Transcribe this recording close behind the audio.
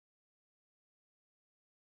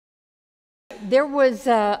there was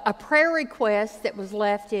a prayer request that was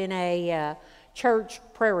left in a church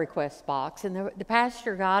prayer request box, and the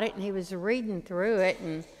pastor got it, and he was reading through it,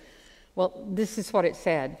 and, well, this is what it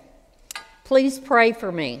said. Please pray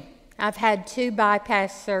for me. I've had 2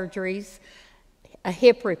 bypass surgeries, a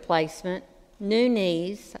hip replacement, new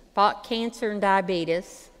knees, fought cancer and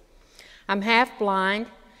diabetes. I'm half blind,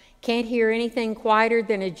 can't hear anything quieter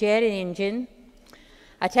than a jet engine.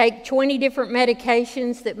 I take 20 different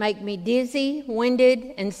medications that make me dizzy,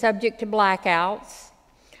 winded, and subject to blackouts.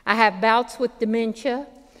 I have bouts with dementia.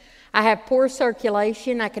 I have poor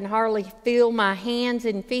circulation. I can hardly feel my hands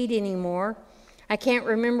and feet anymore. I can't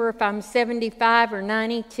remember if I'm 75 or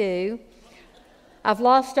 92. I've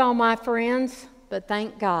lost all my friends, but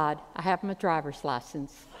thank God I have my driver's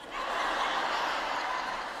license.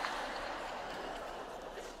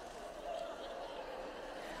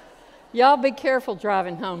 Y'all be careful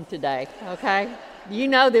driving home today, okay? You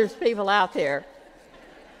know there's people out there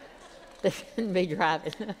that shouldn't be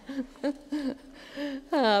driving.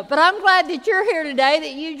 But I'm glad that you're here today,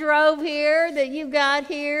 that you drove here, that you got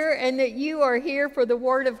here, and that you are here for the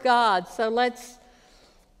Word of God. So let's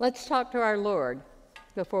talk to our Lord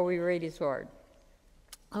before we read His Word.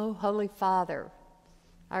 Oh, Holy Father,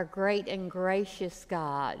 our great and gracious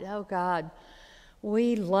God. Oh, God,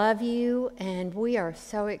 we love you, and we are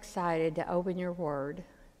so excited to open your Word.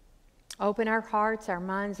 Open our hearts, our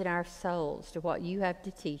minds, and our souls to what you have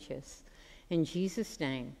to teach us. In Jesus'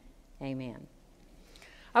 name, amen.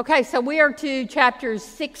 Okay, so we are to chapters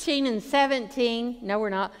 16 and 17. No, we're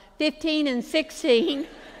not. 15 and 16.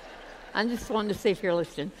 I just wanted to see if you're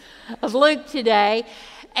listening. Of Luke today.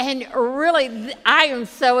 And really, I am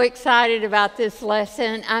so excited about this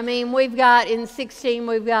lesson. I mean, we've got in 16,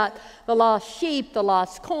 we've got the lost sheep, the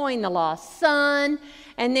lost coin, the lost son.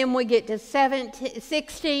 And then we get to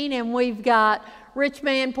 16, and we've got rich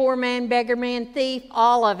man, poor man, beggar man, thief,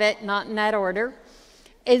 all of it, not in that order,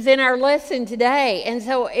 is in our lesson today. And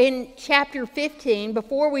so in chapter 15,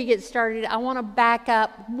 before we get started, I want to back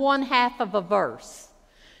up 1/2 of a verse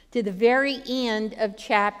to the very end of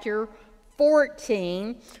chapter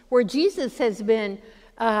 14, where Jesus has been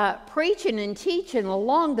preaching and teaching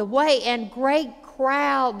along the way, and great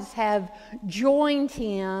crowds have joined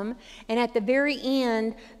him. And at the very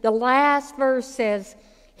end, the last verse says,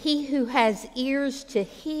 "He who has ears to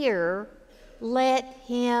hear, let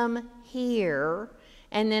him hear."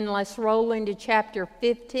 And then let's roll into chapter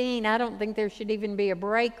 15. I don't think there should even be a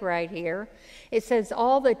break right here. It says,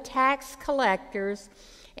 all the tax collectors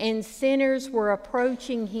and sinners were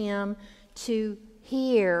approaching him to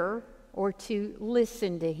hear or to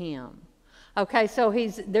listen to him. Okay, so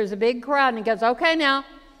there's a big crowd, and he goes, okay, now,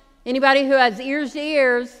 anybody who has ears to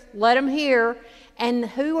ears, let them hear. And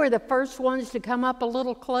who are the first ones to come up a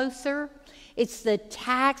little closer? It's the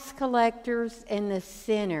tax collectors and the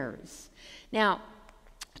sinners. Now,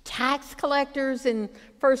 tax collectors in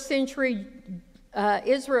first century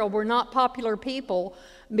Israel were not popular people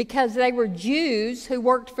because they were Jews who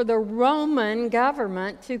worked for the Roman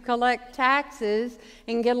government to collect taxes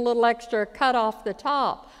and get a little extra cut off the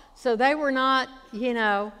top. So they were not,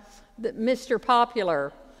 Mr.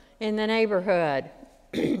 Popular in the neighborhood.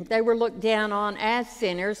 They were looked down on as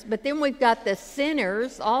sinners. But then we've got the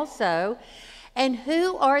sinners also. And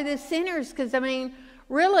who are the sinners? Because,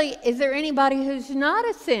 really, is there anybody who's not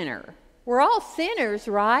a sinner? We're all sinners,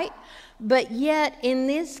 right? But yet, in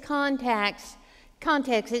this context,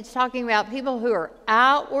 it's talking about people who are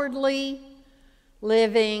outwardly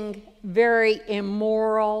living very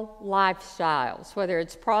immoral lifestyles, whether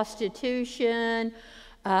it's prostitution,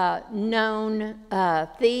 known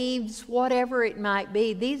thieves, whatever it might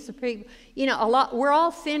be. These are people, we're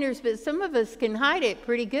all sinners, but some of us can hide it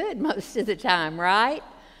pretty good most of the time, right?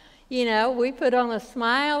 We put on a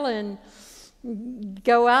smile and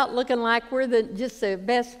go out looking like we're just the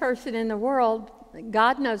best person in the world.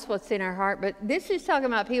 God knows what's in our heart, but this is talking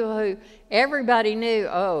about people who everybody knew,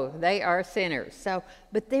 they are sinners.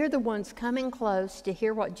 But they're the ones coming close to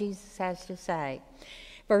hear what Jesus has to say.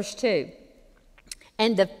 Verse 2,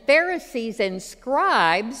 and the Pharisees and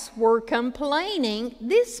scribes were complaining,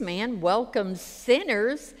 this man welcomes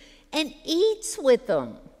sinners and eats with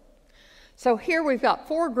them. So here we've got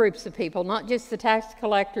 4 groups of people, not just the tax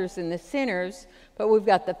collectors and the sinners, but we've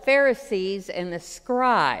got the Pharisees and the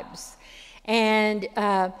scribes. And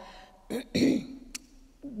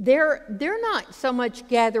they're not so much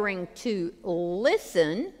gathering to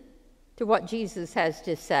listen to what Jesus has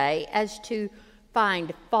to say as to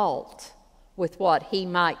find fault with what he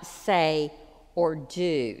might say or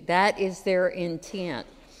do. That is their intent.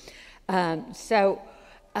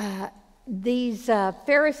 These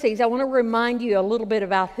Pharisees, I want to remind you a little bit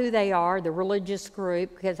about who they are, the religious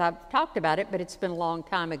group, because I've talked about it, but it's been a long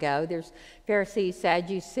time ago. There's Pharisees,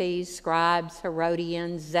 Sadducees, scribes,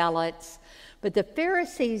 Herodians, zealots. But the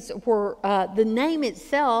Pharisees were, the name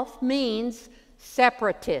itself means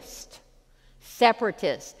separatist.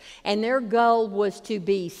 Separatist. And their goal was to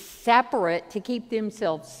be separate, to keep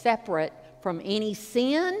themselves separate from any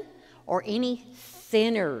sin or any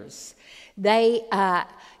sinners. They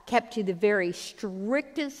kept to the very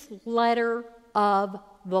strictest letter of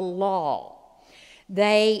the law.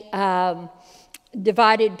 They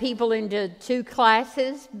divided people into two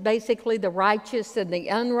classes, basically the righteous and the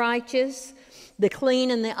unrighteous, the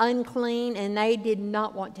clean and the unclean, and they did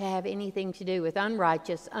not want to have anything to do with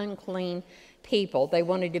unrighteous, unclean people. They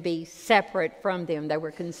wanted to be separate from them. They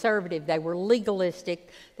were conservative. They were legalistic.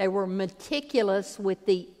 They were meticulous with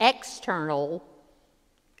the external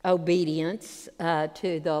obedience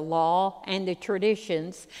to the law and the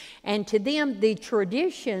traditions. And to them, the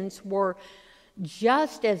traditions were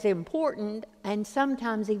just as important and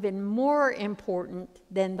sometimes even more important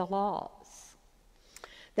than the laws.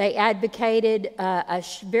 They advocated a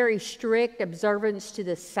very strict observance to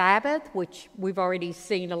the Sabbath, which we've already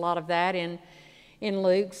seen a lot of that in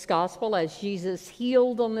Luke's gospel, as Jesus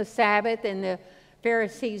healed on the Sabbath, and the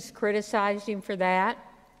Pharisees criticized him for that.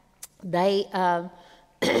 They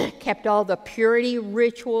kept all the purity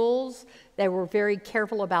rituals. They were very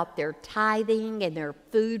careful about their tithing and their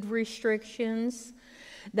food restrictions.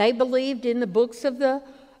 They believed in the books of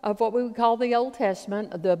what we would call the Old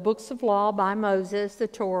Testament, the books of law by Moses, the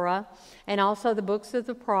Torah, and also the books of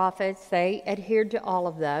the prophets. They adhered to all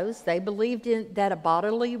of those. They believed that a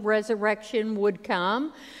bodily resurrection would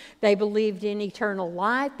come. They believed in eternal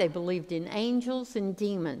life. They believed in angels and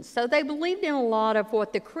demons. So they believed in a lot of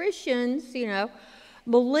what the Christians,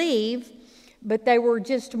 believe, but they were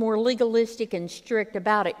just more legalistic and strict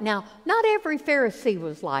about it. Now, not every Pharisee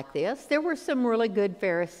was like this. There were some really good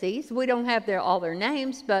Pharisees. We don't have all their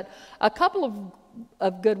names, but a couple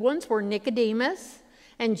of good ones were Nicodemus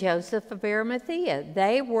and Joseph of Arimathea.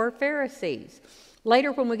 They were Pharisees.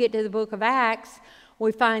 Later, when we get to the book of Acts,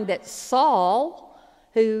 we find that Saul,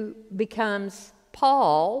 who becomes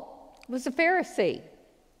Paul, was a Pharisee.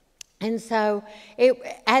 And so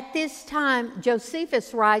at this time,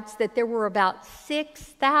 Josephus writes that there were about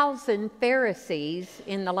 6,000 Pharisees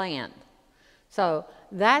in the land. So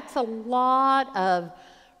that's a lot of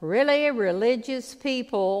really religious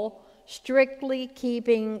people strictly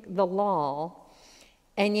keeping the law.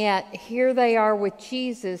 And yet here they are with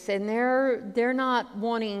Jesus, and they're not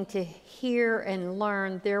wanting to hear and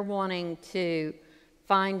learn. They're wanting to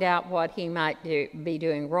find out what he might be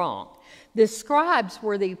doing wrong. The scribes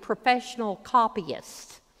were the professional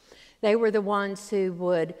copyists. They were the ones who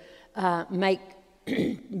would make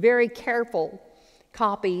very careful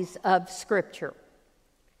copies of Scripture.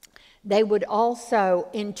 They would also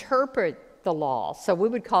interpret the law. So we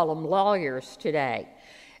would call them lawyers today.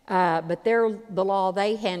 But the law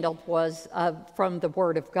they handled was from the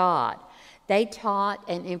Word of God. They taught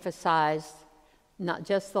and emphasized not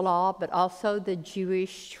just the law, but also the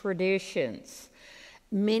Jewish traditions.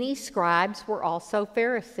 Many scribes were also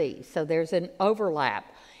Pharisees, so there's an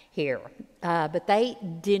overlap here. But they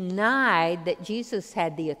denied that Jesus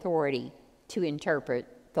had the authority to interpret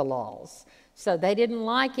the laws. So they didn't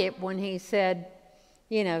like it when he said,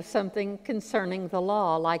 something concerning the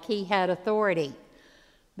law, like he had authority,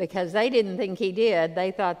 because they didn't think he did.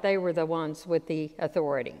 They thought they were the ones with the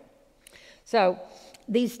authority. So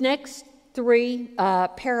these next three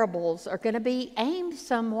parables are going to be aimed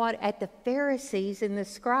somewhat at the Pharisees and the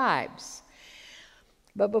scribes.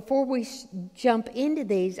 But before we jump into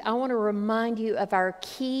these, I want to remind you of our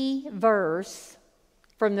key verse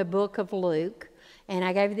from the book of Luke. And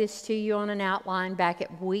I gave this to you on an outline back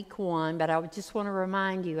at week 1, but I just want to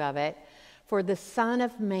remind you of it. For the Son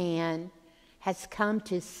of Man has come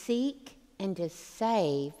to seek and to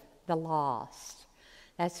save the lost.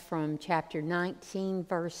 That's from chapter 19,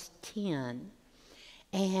 verse 10.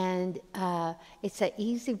 And it's an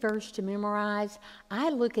easy verse to memorize.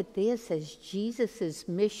 I look at this as Jesus'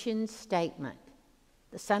 mission statement.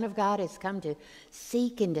 The Son of God has come to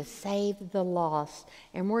seek and to save the lost.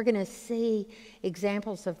 And we're going to see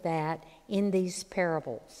examples of that in these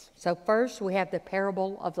parables. So first we have the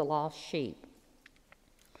parable of the lost sheep.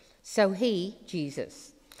 So he,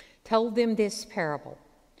 Jesus, told them this parable.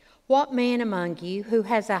 What man among you who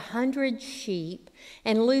has 100 sheep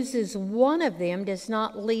and loses one of them does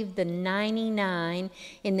not leave the 99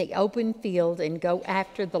 in the open field and go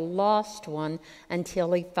after the lost one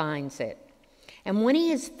until he finds it? And when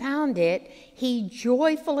he has found it, he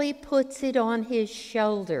joyfully puts it on his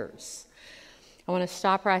shoulders. I want to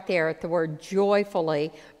stop right there at the word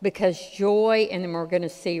joyfully, because joy, and then we're going to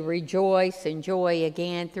see rejoice and joy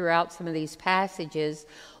again throughout some of these passages.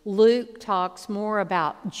 Luke talks more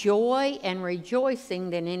about joy and rejoicing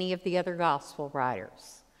than any of the other gospel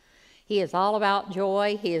writers. He is all about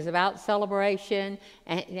joy. He is about celebration.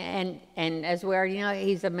 And as we already know,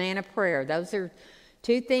 he's a man of prayer. Those are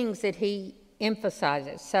two things that he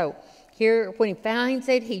emphasizes. So here, when he finds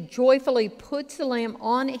it, he joyfully puts the lamb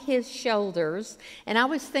on his shoulders. And I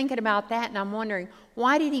was thinking about that, and I'm wondering,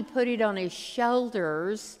 why did he put it on his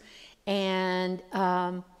shoulders? And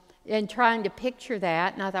trying to picture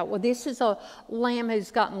that, and I thought, well, this is a lamb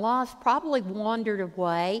who's gotten lost, probably wandered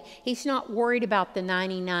away. He's not worried about the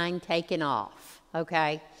 99 taken off,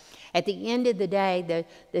 okay? At the end of the day,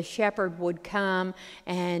 the shepherd would come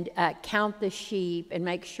and count the sheep and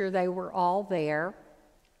make sure they were all there.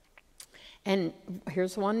 And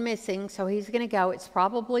here's one missing, so he's going to go. It's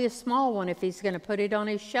probably a small one if he's going to put it on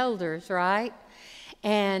his shoulders, right?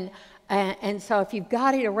 And so if you've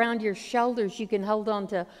got it around your shoulders, you can hold on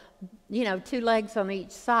to, two legs on each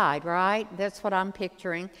side, right? That's what I'm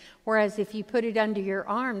picturing. Whereas if you put it under your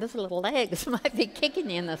arm, those little legs might be kicking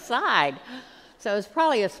you in the side. So it's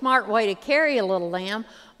probably a smart way to carry a little lamb.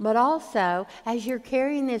 But also, as you're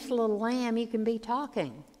carrying this little lamb, you can be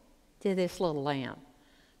talking to this little lamb,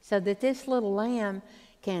 so that this little lamb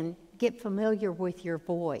can get familiar with your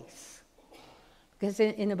voice. Because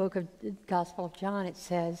in the book of the Gospel of John, it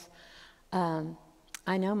says,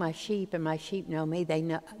 I know my sheep, and my sheep know me.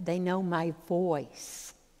 They know my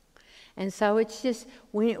voice. And so it's just,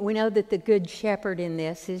 we know that the good shepherd in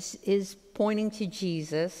this is pointing to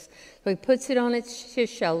Jesus. So he puts it on his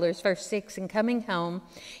shoulders, verse 6, and coming home,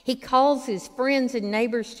 he calls his friends and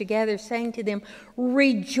neighbors together, saying to them,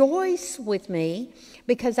 rejoice with me,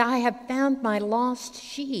 because I have found my lost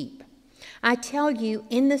sheep. I tell you,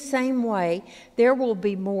 in the same way, there will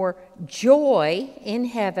be more joy in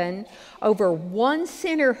heaven over one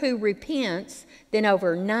sinner who repents than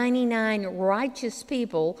over 99 righteous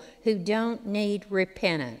people who don't need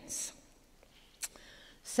repentance.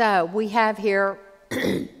 So we have here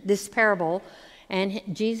this parable, and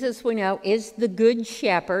Jesus, we know, is the good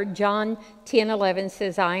shepherd. John 10:11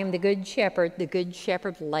 says, I am the good shepherd. The good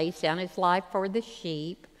shepherd lays down his life for the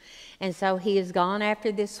sheep. And so he has gone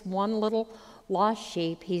after this one little lost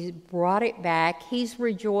sheep. He's brought it back. He's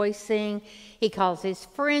rejoicing. He calls his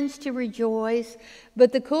friends to rejoice.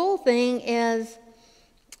 But the cool thing is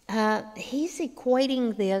he's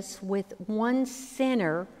equating this with one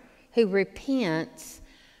sinner who repents.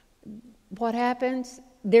 What happens?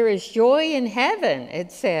 There is joy in heaven,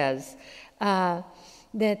 it says. That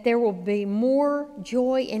there will be more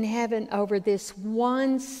joy in heaven over this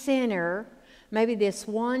one sinner, maybe this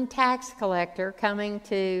one tax collector coming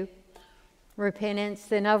to repentance,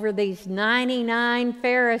 than over these 99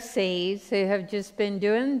 Pharisees who have just been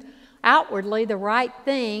doing outwardly the right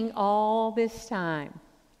thing all this time.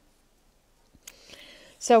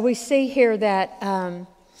 So we see here that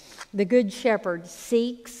the good shepherd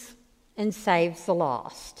seeks and saves the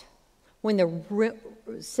lost. When the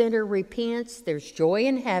sinner repents, there's joy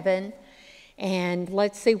in heaven. And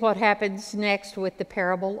let's see what happens next with the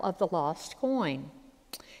parable of the lost coin.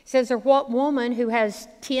 It says, or what woman who has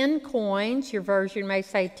 10 coins, your version may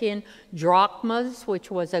say 10 drachmas,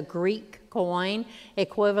 which was a Greek coin,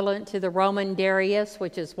 equivalent to the Roman darius,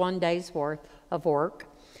 which is 1 day's worth of work.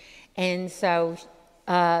 And so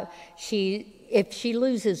if she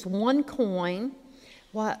loses one coin,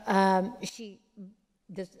 let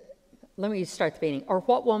me start the beginning. Or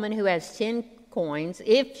what woman who has 10 coins,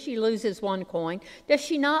 if she loses one coin, does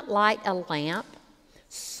she not light a lamp,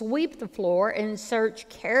 sweep the floor, and search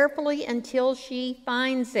carefully until she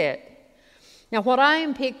finds it? Now, what I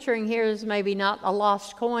am picturing here is maybe not a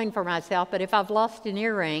lost coin for myself, but if I've lost an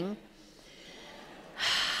earring,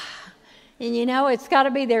 and it's got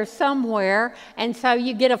to be there somewhere, and so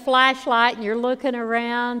you get a flashlight and you're looking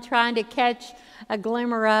around trying to catch a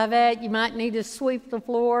glimmer of it. You might need to sweep the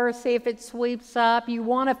floor, see if it sweeps up. You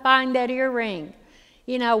want to find that earring.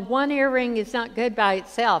 One earring is not good by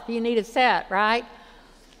itself. You need a set, right?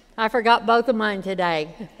 I forgot both of mine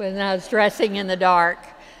today when I was dressing in the dark.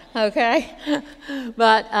 Okay?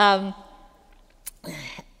 But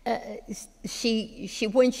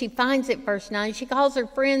when she finds it, verse 9, she calls her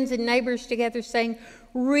friends and neighbors together, saying,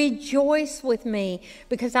 rejoice with me,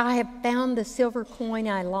 because I have found the silver coin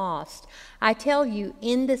I lost. I tell you,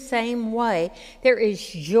 in the same way, there is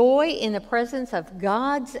joy in the presence of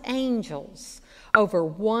God's angels over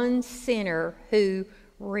one sinner who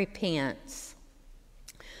repents.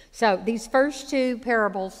 So these first two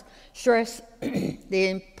parables stress the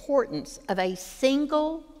importance of a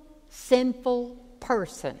single sinful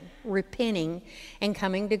person repenting and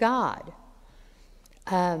coming to God.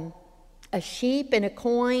 A sheep and a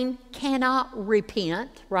coin cannot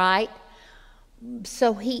repent, right?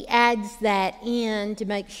 So he adds that in to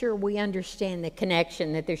make sure we understand the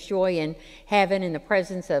connection, that there's joy in heaven in the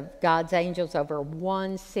presence of God's angels over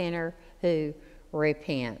one sinner who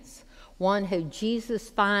repents, one who Jesus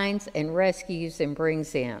finds and rescues and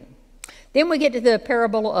brings in. Then we get to the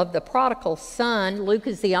parable of the prodigal son. Luke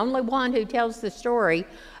is the only one who tells the story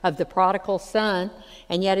of the prodigal son,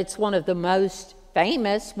 and yet it's one of the most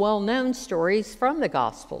famous, well-known stories from the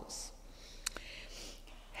Gospels.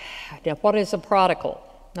 Now, what is a prodigal?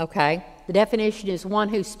 Okay, the definition is one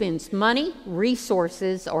who spends money,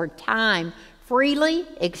 resources, or time freely,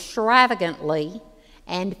 extravagantly,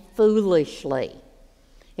 and foolishly.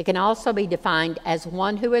 It can also be defined as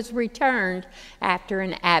one who has returned after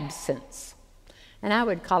an absence. And I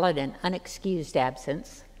would call it an unexcused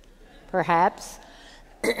absence, perhaps.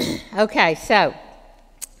 Okay, so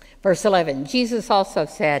verse 11, Jesus also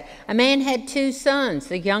said, a man had 2 sons.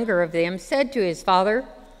 The younger of them said to his father,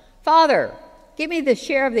 Father, give me the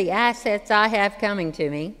share of the assets I have coming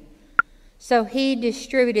to me. So he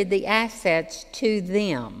distributed the assets to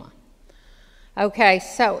them. Okay,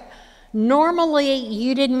 so normally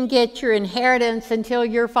you didn't get your inheritance until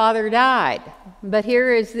your father died. But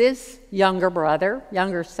here is this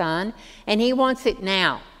younger son, and he wants it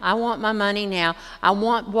now. I want my money now. I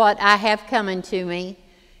want what I have coming to me.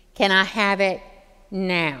 Can I have it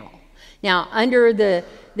now? Now, under the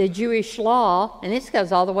Jewish law, and this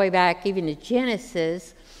goes all the way back even to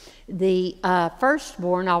Genesis, the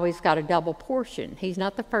firstborn always got a double portion. He's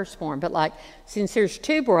not the firstborn, but like since there's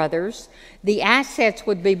 2 brothers, the assets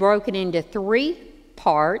would be broken into 3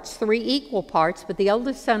 parts, 3 equal parts, but the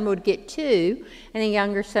oldest son would get 2, and the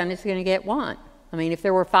younger son is going to get 1. I mean, if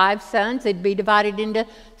there were 5 sons, it'd be divided into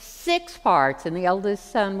 6 parts, and the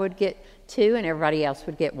oldest son would get 2, and everybody else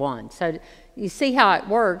would get 1. So you see how it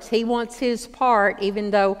works. He wants his part,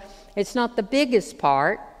 even though it's not the biggest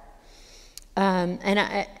part.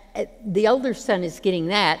 The older son is getting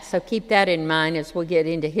that, so keep that in mind as we'll get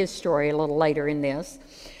into his story a little later in this.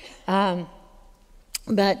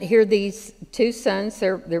 But here these 2 sons,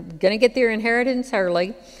 they're going to get their inheritance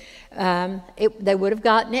early. They would have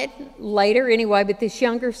gotten it later anyway, but this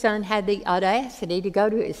younger son had the audacity to go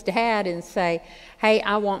to his dad and say, hey,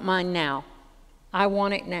 I want mine now. I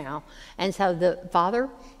want it now. And so the father,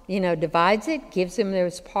 divides it, gives him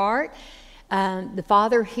his part. The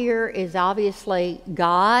father here is obviously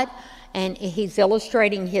God, and he's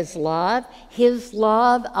illustrating his love. His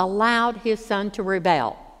love allowed his son to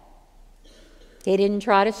rebel. He didn't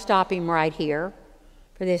try to stop him right here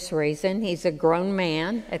for this reason. He's a grown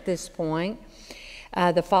man at this point.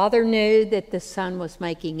 The father knew that the son was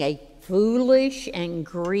making a foolish and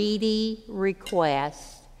greedy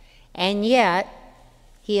request, and yet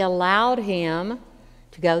he allowed him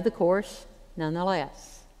to go the course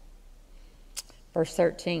nonetheless. Verse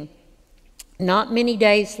 13, not many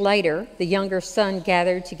days later, the younger son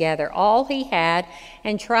gathered together all he had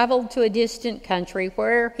and traveled to a distant country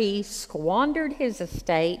where he squandered his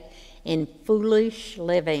estate in foolish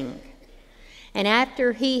living. And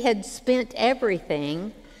after he had spent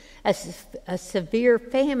everything, a severe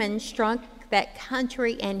famine struck that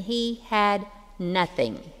country and he had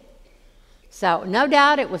nothing. So no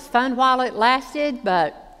doubt it was fun while it lasted,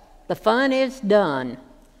 but the fun is done.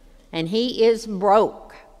 And he is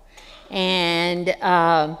broke. And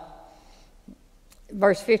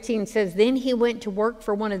verse 15 says, then he went to work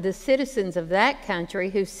for one of the citizens of that country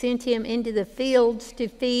who sent him into the fields to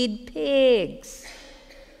feed pigs.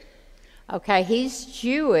 Okay, he's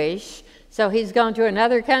Jewish, so he's gone to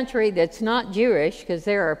another country that's not Jewish because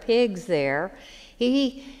there are pigs there.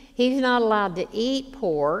 He's not allowed to eat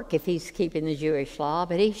pork if he's keeping the Jewish law,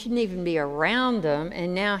 but he shouldn't even be around them.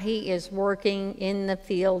 And now he is working in the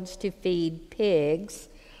fields to feed pigs.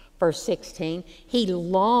 Verse 16, he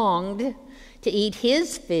longed to eat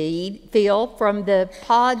his fill from the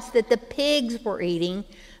pods that the pigs were eating,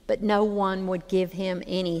 but no one would give him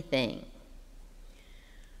anything.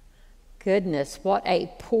 Goodness, what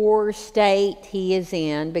a poor state he is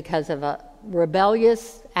in because of a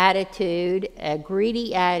rebellious attitude, a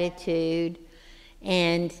greedy attitude.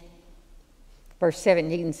 And verse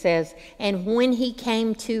 17 says, and when he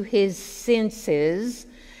came to his senses,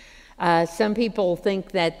 some people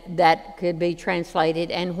think that could be translated,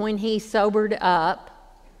 and when he sobered up,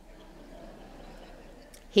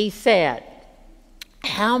 he said,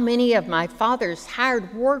 how many of my father's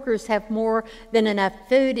hired workers have more than enough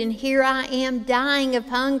food, and here I am dying of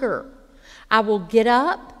hunger. I will get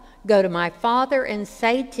up, go to my father, and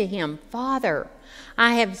say to him, Father,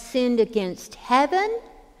 I have sinned against heaven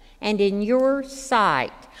and in your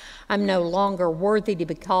sight. I'm no longer worthy to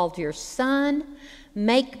be called your son.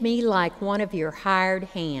 Make me like one of your hired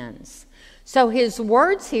hands." So his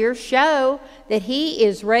words here show that he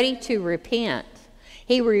is ready to repent.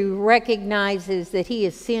 He recognizes that he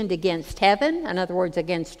has sinned against heaven, in other words,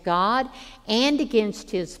 against God, and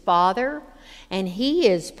against his Father. And he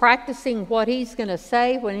is practicing what he's going to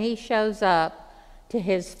say when he shows up to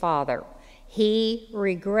his Father. He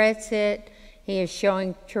regrets it. He is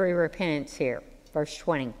showing true repentance here. Verse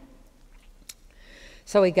 20.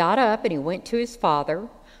 So he got up and he went to his father.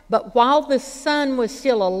 But while the son was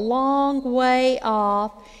still a long way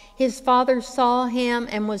off, his father saw him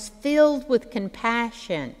and was filled with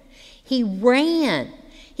compassion. He ran.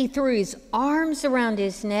 He threw his arms around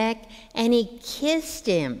his neck and he kissed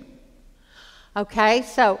him. Okay,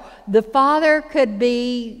 so the father could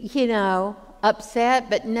be, upset,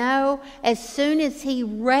 but no, as soon as he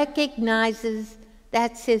recognizes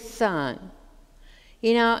that's his son.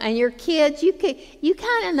 And your kids, you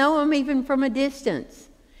kind of know them even from a distance.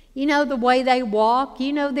 You know the way they walk.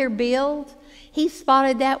 You know their build. He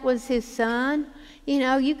spotted that was his son.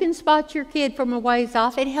 You can spot your kid from a ways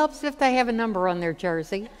off. It helps if they have a number on their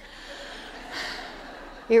jersey.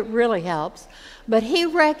 It really helps. But he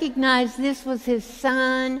recognized this was his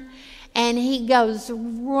son, and he goes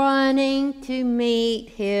running to meet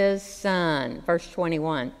his son. Verse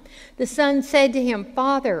 21. The son said to him,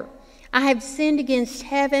 "Father, I have sinned against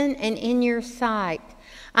heaven and in your sight.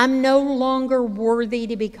 I'm no longer worthy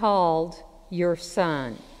to be called your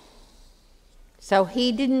son." So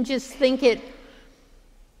he didn't just think it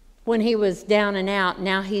when he was down and out.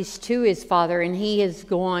 Now he's to his father and he is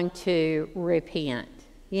going to repent.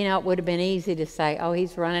 It would have been easy to say, "Oh,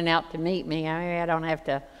 he's running out to meet me. I don't have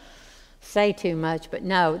to say too much." But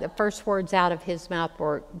no, the first words out of his mouth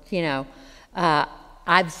were,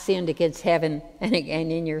 "I've sinned against heaven and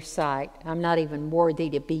in your sight. I'm not even worthy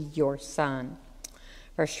to be your son."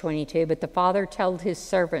 Verse 22, but the father told his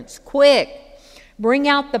servants, "Quick, bring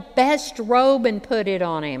out the best robe and put it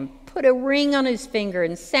on him. Put a ring on his finger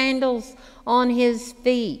and sandals on his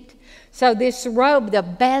feet." So this robe, the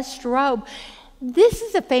best robe, this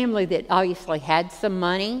is a family that obviously had some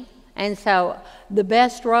money. And so the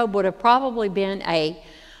best robe would have probably been a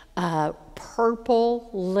purple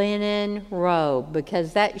linen robe,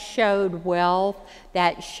 because that showed wealth,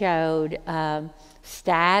 that showed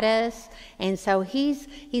status. And so he's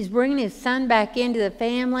bringing his son back into the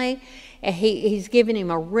family. He's giving him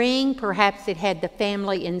a ring. Perhaps it had the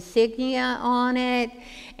family insignia on it,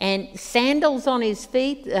 and sandals on his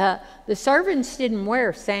feet. The servants didn't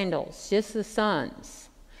wear sandals, just the sons.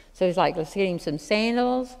 So he's like, let's get him some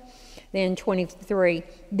sandals. Then 23,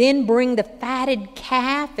 then bring the fatted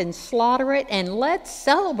calf and slaughter it, and let's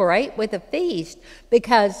celebrate with a feast,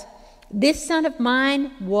 because this son of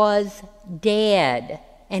mine was dead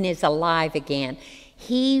and is alive again.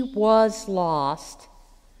 He was lost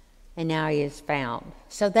and now he is found.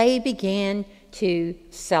 So they began to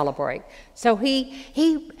celebrate. So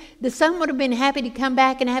the son would have been happy to come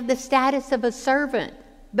back and have the status of a servant,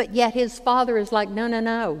 but yet his father is like,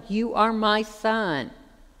 no, you are my son.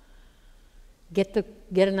 Get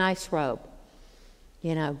a nice robe,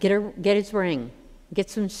 get his ring, get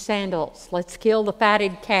some sandals. Let's kill the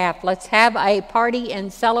fatted calf. Let's have a party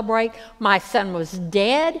and celebrate. My son was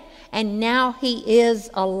dead and now he is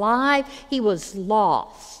alive. He was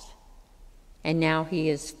lost and now he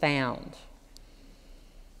is found.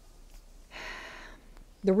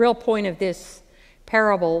 The real point of this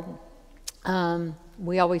parable,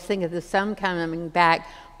 we always think of the son coming back,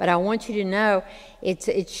 but I want you to know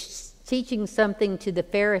it's teaching something to the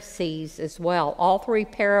Pharisees as well. All three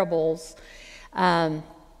parables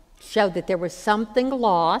show that there was something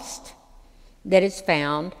lost that is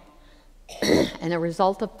found, and the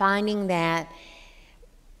result of finding the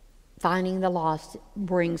lost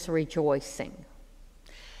brings rejoicing.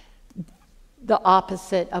 The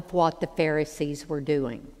opposite of what the Pharisees were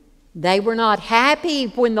doing. They were not happy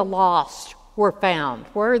when the lost were found,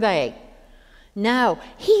 were they? No,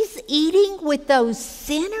 he's eating with those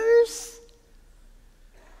sinners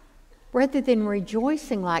rather than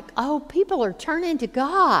rejoicing like, oh, people are turning to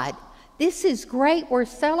God. This is great. We're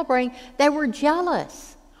celebrating. They were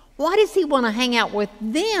jealous. Why does he want to hang out with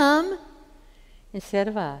them instead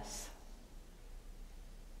of us?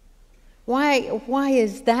 Why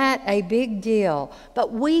is that a big deal?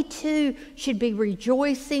 But we too should be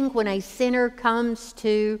rejoicing when a sinner comes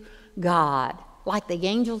to God, like the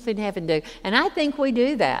angels in heaven do. And I think we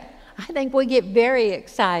do that. I think we get very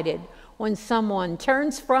excited when someone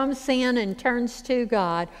turns from sin and turns to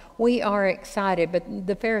God. We are excited. But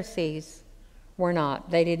the Pharisees we're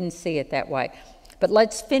not. They didn't see it that way. But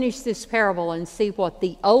let's finish this parable and see what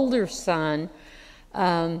the older son,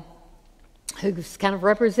 who's kind of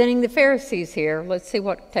representing the Pharisees here, let's see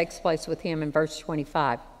what takes place with him in verse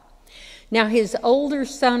 25. Now his older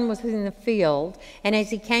son was in the field, and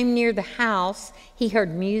as he came near the house, he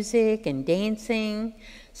heard music and dancing.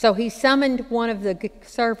 So he summoned one of the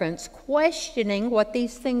servants, questioning what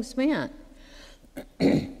these things meant.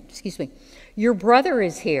 Excuse me. Your brother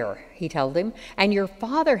is here, he told him, and your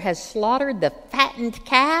father has slaughtered the fattened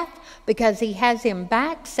calf because he has him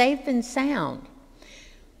back safe and sound.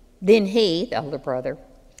 Then he, the older brother,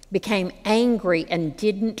 became angry and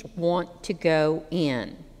didn't want to go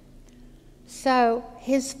in. So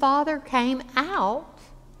his father came out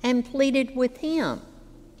and pleaded with him.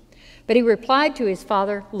 But he replied to his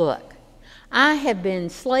father, look, I have been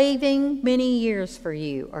slaving many years for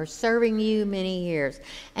you, or serving you many years,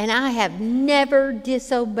 and I have never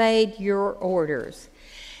disobeyed your orders.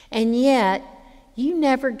 And yet, you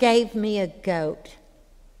never gave me a goat.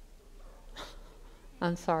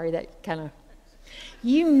 I'm sorry, that kind of...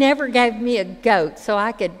 You never gave me a goat so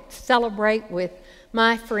I could celebrate with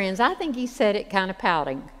my friends. I think he said it kind of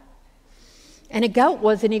pouting. And a goat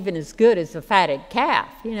wasn't even as good as a fatted calf.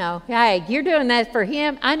 You know, hey, you're doing that for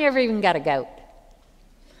him. I never even got a goat.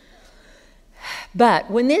 But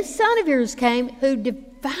when this son of yours came who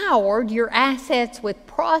devoured your assets with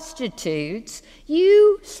prostitutes,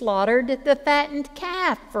 you slaughtered the fattened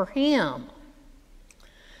calf for him.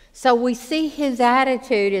 So we see his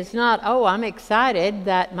attitude is not, oh, I'm excited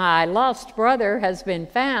that my lost brother has been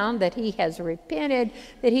found, that he has repented,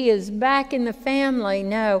 that he is back in the family.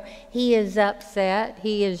 No, he is upset,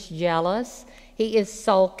 he is jealous, he is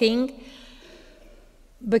sulking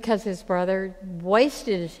because his brother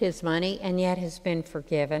wasted his money and yet has been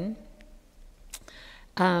forgiven.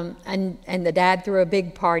 And the dad threw a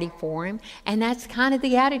big party for him. And that's kind of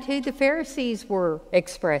the attitude the Pharisees were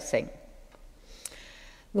expressing.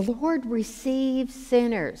 The Lord receives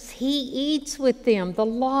sinners. He eats with them. The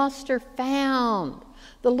lost are found.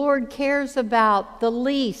 The Lord cares about the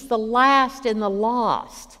least, the last, and the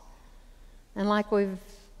lost. And like we've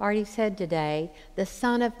already said today, the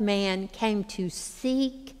Son of Man came to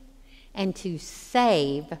seek and to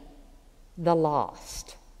save the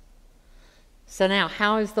lost. So now,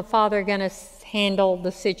 how is the Father going to handle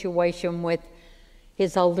the situation with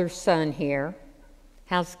his older son here?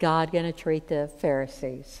 How's God going to treat the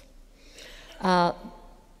Pharisees?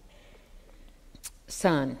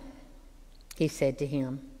 Son, he said to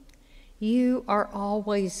him, you are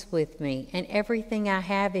always with me, and everything I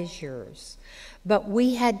have is yours. But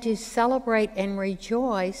we had to celebrate and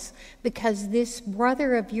rejoice because this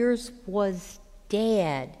brother of yours was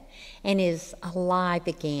dead and is alive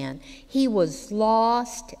again. He was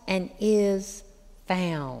lost and is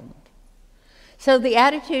found. So the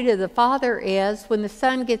attitude of the father is when the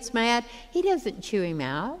son gets mad, he doesn't chew him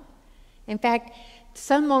out. In fact,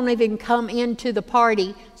 some won't even come into the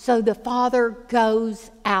party, so the father goes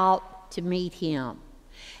out to meet him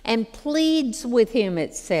and pleads with him,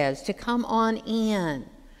 it says, to come on in.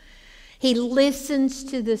 He listens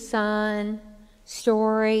to the son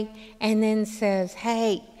story and then says,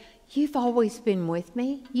 hey, you've always been with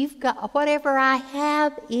me. You've got whatever I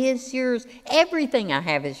have is yours. Everything I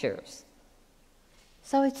have is yours.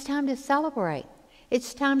 So it's time to celebrate.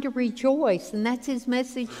 It's time to rejoice. And that's his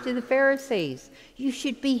message to the Pharisees. You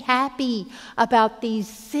should be happy about these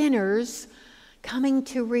sinners coming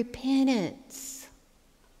to repentance.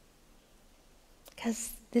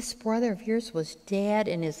 Because this brother of yours was dead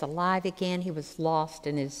and is alive again. He was lost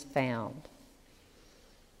and is found.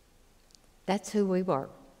 That's who we were.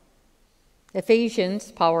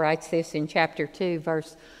 Ephesians, Paul writes this in chapter 2,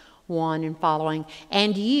 verse 1 and following.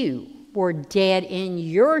 And you were dead in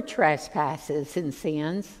your trespasses and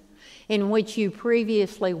sins, in which you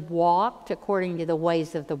previously walked according to the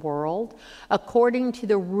ways of the world, according to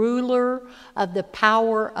the ruler of the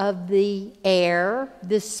power of the air,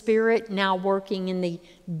 the spirit now working in the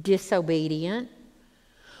disobedient.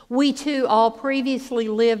 We too all previously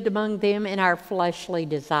lived among them in our fleshly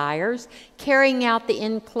desires, carrying out the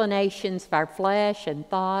inclinations of our flesh and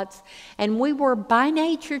thoughts, and we were by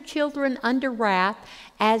nature children under wrath,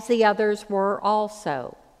 as the others were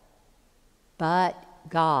also. But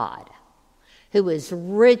God, who is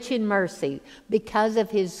rich in mercy, because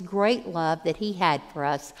of his great love that he had for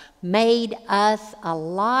us, made us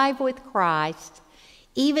alive with Christ,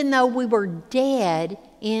 even though we were dead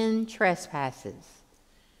in trespasses.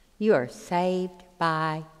 You are saved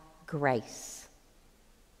by grace.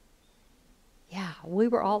 Yeah, we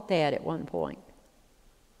were all dead at one point.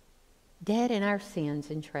 Dead in our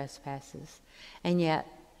sins and trespasses. And yet,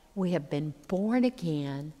 We have been born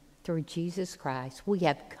again through Jesus Christ. We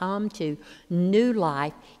have come to new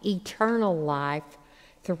life, eternal life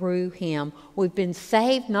through him. We've been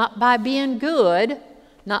saved not by being good,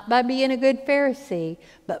 not by being a good Pharisee,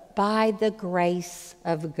 but by the grace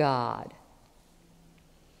of God.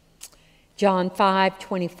 John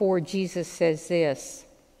 5:24, Jesus says this,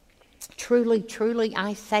 "Truly, truly,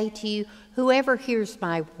 I say to you, whoever hears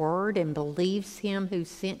my word and believes him who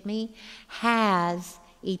sent me has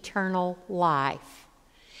eternal life.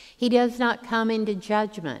 He does not come into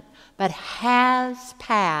judgment, but has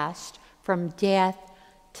passed from death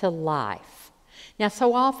to life." Now,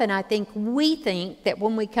 so often we think that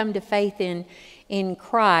when we come to faith in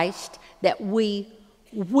Christ, that we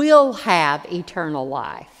will have eternal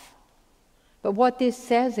life. But what this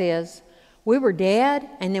says is, we were dead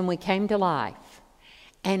and then we came to life.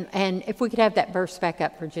 And if we could have that verse back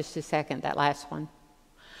up for just a second, that last one.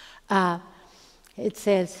 It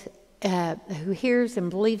says, who hears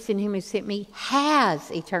and believes in him who sent me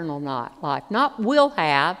has eternal life, not will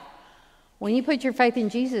have. When you put your faith in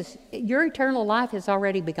Jesus, your eternal life has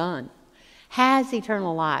already begun. Has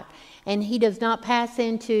eternal life. And he does not pass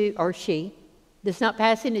into, or she, does not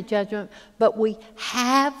pass into judgment, but we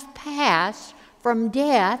have passed from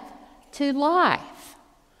death to life.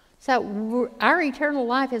 So our eternal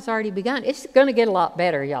life has already begun. It's going to get a lot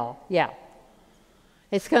better, y'all. Yeah.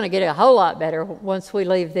 It's going to get a whole lot better once we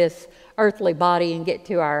leave this earthly body and get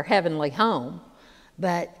to our heavenly home.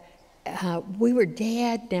 But we were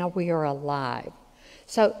dead, now we are alive.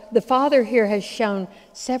 So the Father here has shown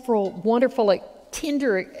several wonderful,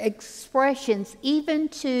 tender expressions, even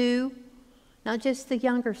to not just the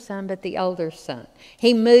younger son, but the older son.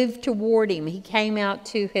 He moved toward him. He came out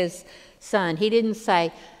to his son. He didn't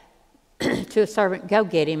say to a servant, go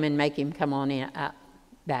get him and make him come on in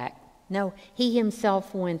back. No, he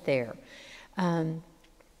himself went there.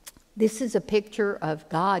 This is a picture of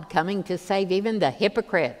God coming to save even the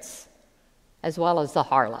hypocrites as well as the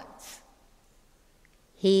harlots.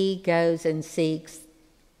 He goes and seeks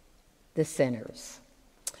the sinners.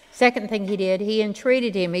 Second thing he did, he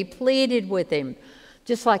entreated him. He pleaded with him.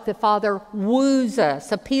 Just like the Father woos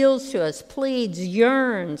us, appeals to us, pleads,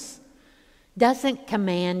 yearns, doesn't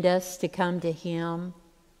command us to come to him,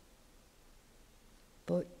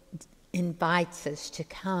 but invites us to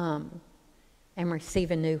come and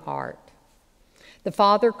receive a new heart. The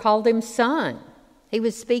Father called him son. He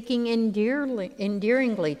was speaking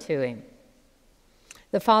endearingly to him.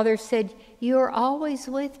 The Father said, you are always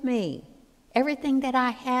with me. Everything that I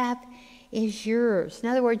have is yours. In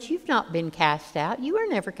other words, you've not been cast out. You were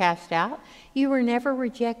never cast out. You were never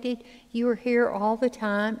rejected. You were here all the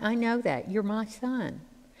time. I know that. You're my son.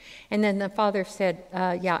 And then the Father said,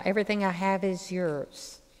 everything I have is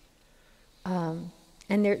yours.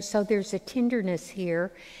 So there's a tenderness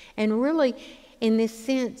here. And really, in this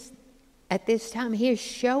sense, at this time, he is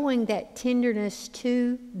showing that tenderness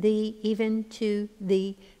even to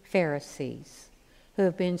the Pharisees, who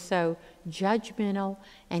have been so judgmental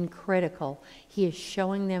and critical. He is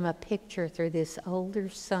showing them a picture through this older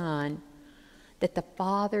son that the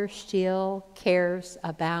Father still cares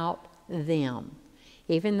about them.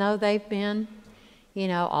 Even though they've been,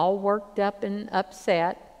 all worked up and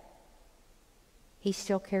upset, he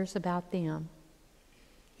still cares about them.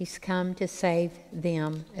 He's come to save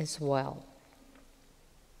them as well.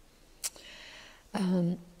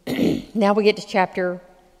 Now we get to chapter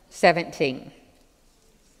 16.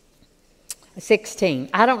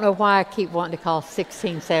 I don't know why I keep wanting to call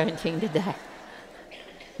 16, 17 today.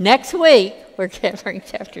 Next week, we're covering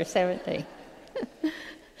chapter 17.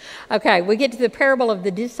 Okay, we get to the parable of the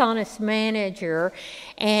dishonest manager,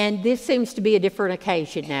 and this seems to be a different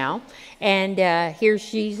occasion now. And here's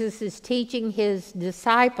Jesus is teaching his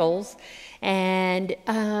disciples, and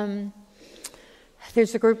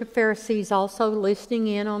there's a group of Pharisees also listening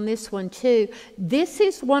in on this one too. This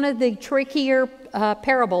is one of the trickier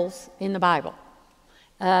parables in the Bible.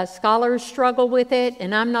 Scholars struggle with it,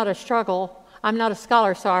 and I'm not a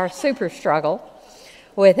scholar, so I super struggle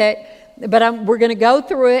with it. But we're going to go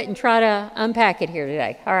through it and try to unpack it here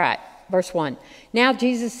today. All right, verse 1. Now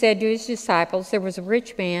Jesus said to his disciples, there was a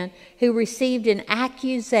rich man who received an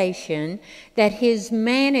accusation that his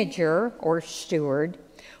manager or steward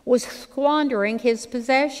was squandering his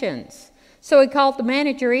possessions. So he called the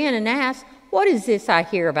manager in and asked, what is this I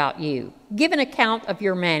hear about you? Give an account of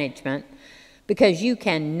your management, because you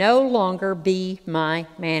can no longer be my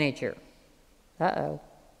manager. Uh-oh.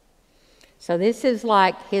 So this is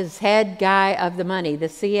like his head guy of the money, the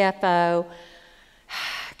CFO.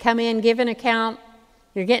 Come in, give an account.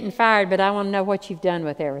 You're getting fired, but I want to know what you've done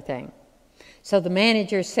with everything. So the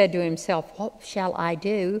manager said to himself, what shall I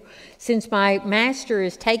do? Since my master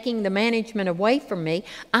is taking the management away from me,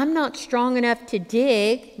 I'm not strong enough to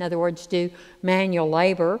dig, in other words, do manual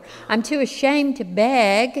labor. I'm too ashamed to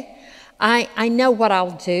beg. I know what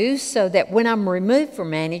I'll do so that when I'm removed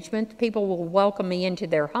from management, people will welcome me into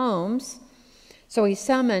their homes. So he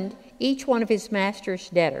summoned each one of his master's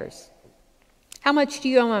debtors. How much do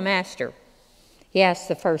you owe my master? He asked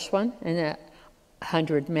the first one, and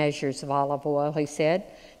 100 measures of olive oil, he said.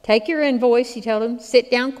 Take your invoice, he told him,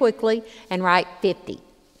 sit down quickly and write 50.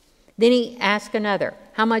 Then he asked another,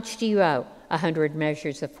 how much do you owe? 100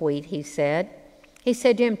 measures of wheat, he said. He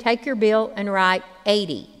said to him, take your bill and write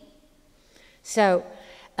 80. So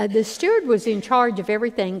the steward was in charge of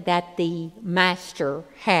everything that the master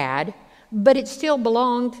had, but it still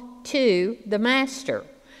belonged to the master.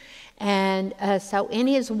 And so in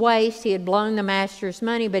his waste, he had blown the master's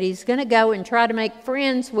money, but he's going to go and try to make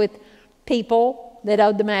friends with people that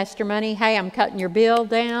owed the master money. Hey, I'm cutting your bill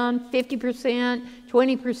down 50%,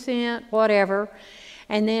 20%, whatever.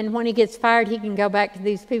 And then when he gets fired, he can go back to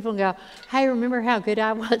these people and go, hey, remember how good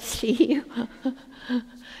I was to you?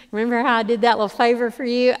 Remember how I did that little favor for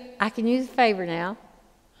you? I can use a favor now.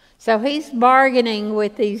 So he's bargaining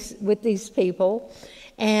with these people,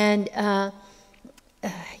 and but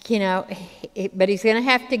he's going to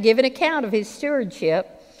have to give an account of his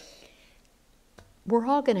stewardship. We're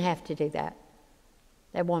all going to have to do that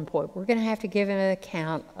at one point. We're going to have to give an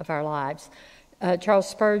account of our lives. Charles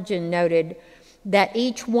Spurgeon noted that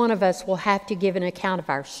each one of us will have to give an account of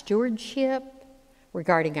our stewardship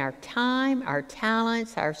regarding our time, our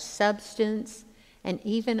talents, our substance, and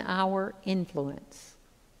even our influence.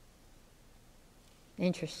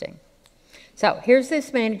 Interesting. So here's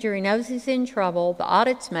this manager. He knows he's in trouble. The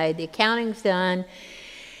audit's made. The accounting's done.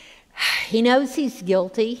 He knows he's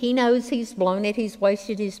guilty. He knows he's blown it. He's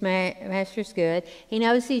wasted his master's good. He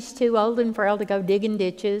knows he's too old and frail to go digging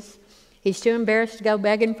ditches. He's too embarrassed to go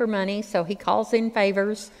begging for money, so he calls in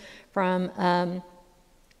favors from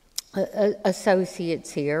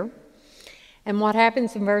associates here. And what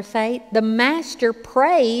happens in verse 8? The master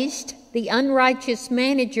praised the unrighteous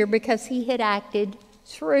manager because he had acted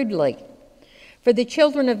shrewdly. For the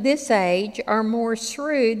children of this age are more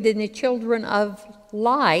shrewd than the children of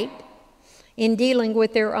light in dealing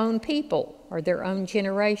with their own people or their own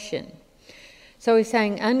generation. So he's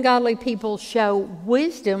saying ungodly people show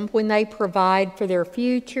wisdom when they provide for their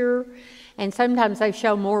future, and sometimes they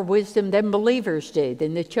show more wisdom than believers do,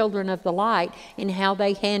 than the children of the light, in how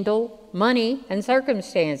they handle money and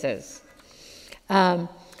circumstances. And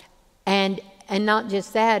not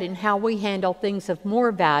just that, in how we handle things of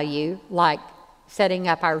more value, like setting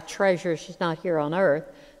up our treasures not here on earth,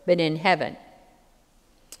 but in heaven.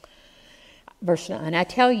 Verse 9, I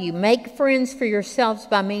tell you, make friends for yourselves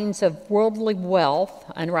by means of worldly wealth,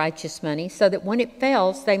 unrighteous money, so that when it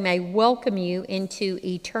fails, they may welcome you into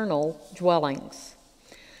eternal dwellings.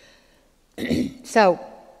 So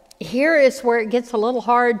here is where it gets a little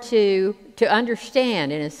hard to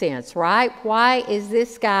understand, in a sense, right? Why is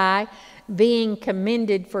this guy being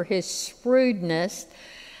commended for his shrewdness?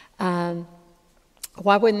 And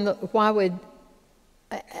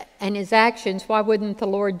his actions? Why wouldn't the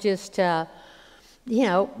Lord just say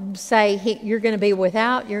you're going to be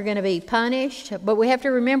without, you're going to be punished? But we have to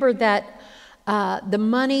remember that the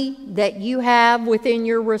money that you have within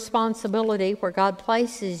your responsibility, where God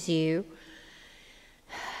places you,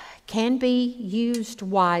 can be used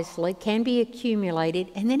wisely, can be accumulated,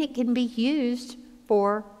 and then it can be used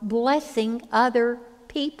for blessing other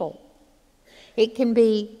people. It can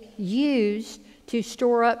be used to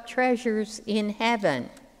store up treasures in heaven.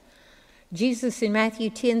 Jesus in Matthew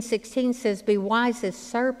 10:16 says, be wise as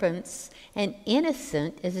serpents and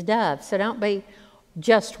innocent as doves. So don't be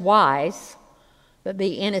just wise, but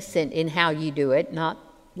be innocent in how you do it, not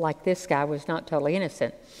like this guy was not totally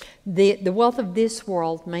innocent. The wealth of this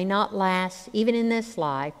world may not last even in this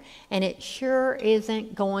life, and it sure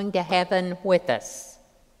isn't going to heaven with us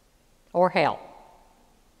or hell.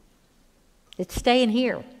 It's staying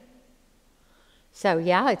here. So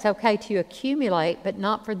yeah, it's okay to accumulate, but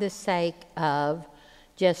not for the sake of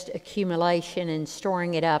just accumulation and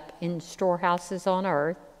storing it up in storehouses on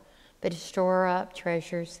earth, but to store up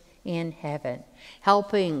treasures in heaven,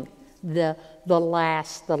 helping the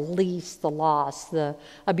last, the least, the lost, the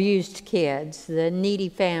abused kids, the needy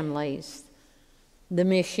families, the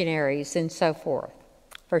missionaries, and so forth.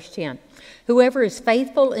 Verse 10, whoever is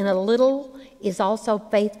faithful in a little is also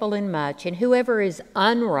faithful in much, and whoever is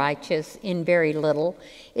unrighteous in very little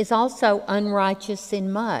is also unrighteous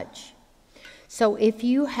in much. So if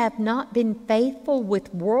you have not been faithful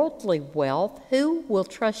with worldly wealth, who will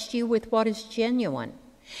trust you with what is genuine?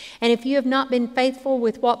 And if you have not been faithful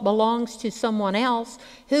with what belongs to someone else,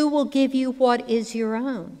 who will give you what is your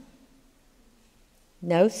own?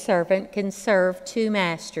 No servant can serve two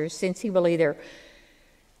masters, since either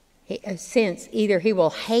he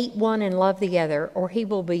will hate one and love the other, or he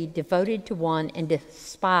will be devoted to one and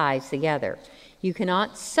despise the other. You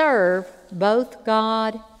cannot serve both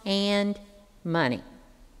God and money.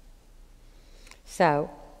 So,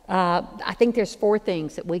 I think there's 4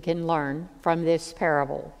 things that we can learn from this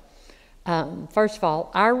parable. First of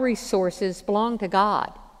all, our resources belong to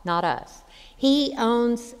God, not us. He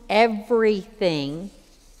owns everything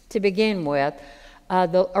to begin with.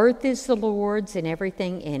 The earth is the Lord's and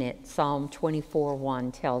everything in it, Psalm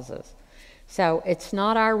 24:1 tells us. So it's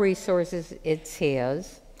not our resources, it's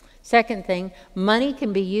His. Second thing, money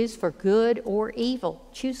can be used for good or evil.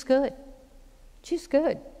 Choose good. Choose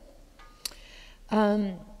good.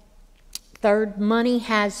 Third, money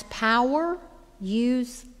has power.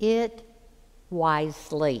 Use it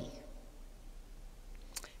wisely.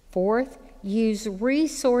 Fourth, use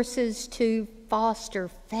resources to foster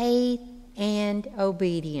faith and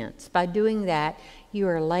obedience. By doing that, you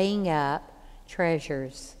are laying up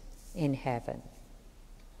treasures in heaven.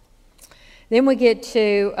 Then we get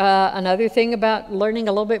to another thing about learning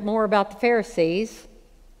a little bit more about the Pharisees.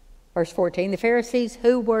 Verse 14, the Pharisees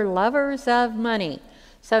who were lovers of money.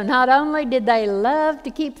 So not only did they love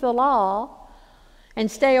to keep the law and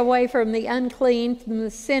stay away from the unclean, from the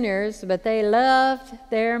sinners, but they loved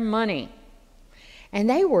their money. And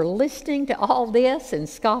they were listening to all this and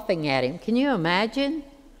scoffing at him. Can you imagine?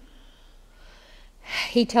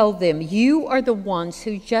 He told them, you are the ones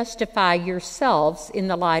who justify yourselves in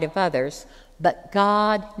the light of others, but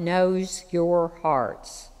God knows your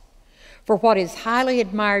hearts. For what is highly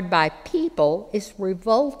admired by people is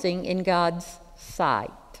revolting in God's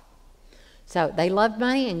sight. So they love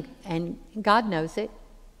money, and God knows it.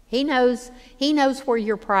 He knows where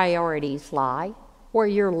your priorities lie, where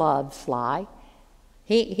your loves lie.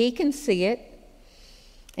 He can see it.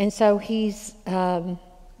 And so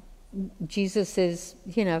Jesus is,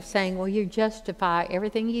 saying, well, you justify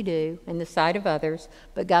everything you do in the sight of others,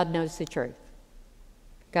 but God knows the truth.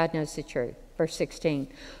 God knows the truth. Verse 16,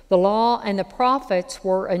 the law and the prophets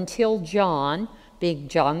were until John, being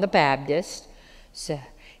John the Baptist. So,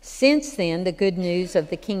 since then, the good news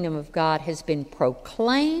of the kingdom of God has been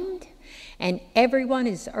proclaimed, and everyone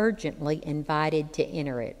is urgently invited to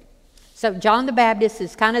enter it. So John the Baptist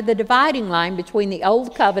is kind of the dividing line between the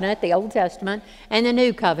Old Covenant, the Old Testament, and the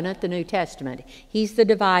New Covenant, the New Testament. He's the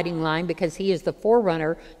dividing line because he is the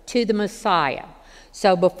forerunner to the Messiah.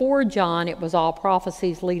 So before John, it was all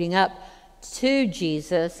prophecies leading up to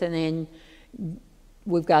Jesus, and then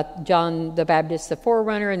we've got John the Baptist, the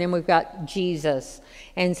forerunner, and then we've got Jesus.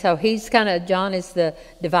 And so John is the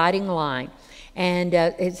dividing line. And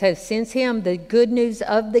it says, since him, the good news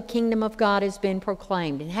of the kingdom of God has been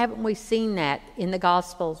proclaimed. And haven't we seen that in the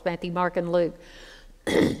Gospels, Matthew, Mark, and Luke,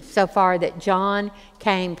 so far, that John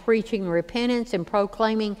came preaching repentance and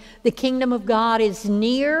proclaiming the kingdom of God is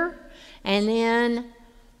near, and then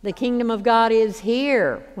the kingdom of God is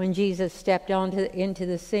here when Jesus stepped into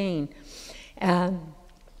the scene.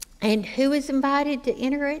 And who is invited to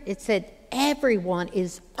enter it? It said everyone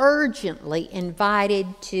is urgently invited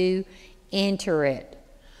to enter it.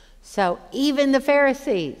 So even the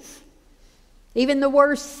Pharisees, even the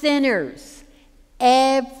worst sinners,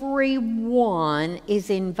 everyone is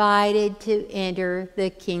invited to enter the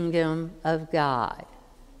kingdom of God.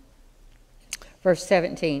 Verse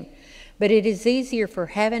 17, but it is easier for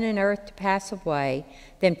heaven and earth to pass away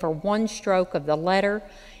than for one stroke of the letter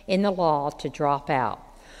in the law to drop out.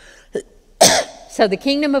 So the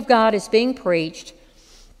kingdom of God is being preached,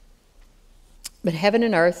 but heaven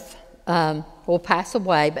and earth will pass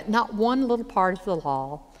away, but not one little part of the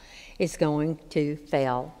law is going to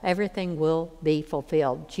fail. Everything will be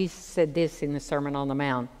fulfilled. Jesus said this in the Sermon on the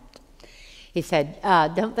Mount. He said,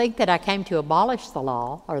 don't think that I came to abolish the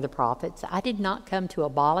law or the prophets. I did not come to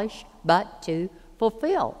abolish, but to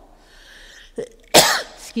fulfill.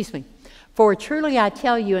 Excuse me. For truly I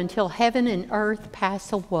tell you, until heaven and earth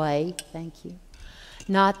pass away, thank you,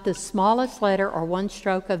 not the smallest letter or one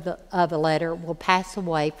stroke of a letter will pass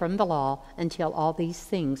away from the law until all these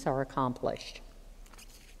things are accomplished.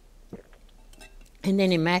 And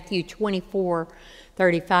then in Matthew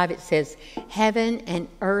 24:35 it says, heaven and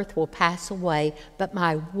earth will pass away, but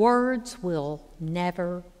my words will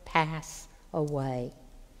never pass away.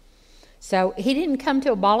 So he didn't come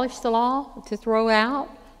to abolish the law, to throw out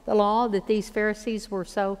the law that these Pharisees were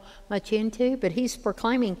so much into, but he's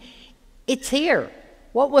proclaiming It's here.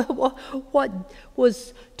 What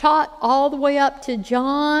was taught all the way up to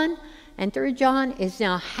John and through John is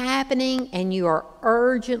now happening, and you are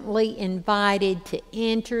urgently invited to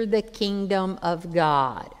enter the kingdom of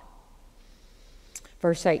God.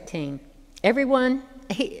 Verse 18. Everyone,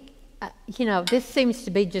 this seems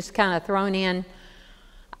to be just kind of thrown in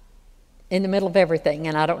the middle of everything,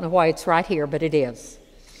 and I don't know why it's right here, but it is.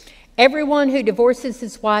 Everyone who divorces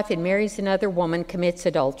his wife and marries another woman commits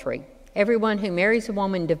adultery. Everyone who marries a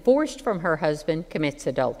woman divorced from her husband commits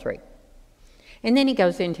adultery. And then he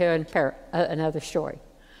goes into another story.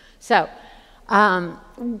 So,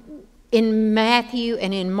 in Matthew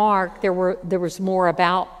and in Mark, there was more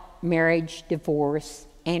about marriage, divorce,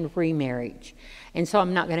 and remarriage. And so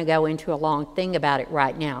I'm not going to go into a long thing about it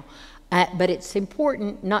right now. But it's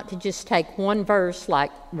important not to just take one verse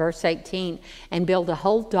like verse 18 and build a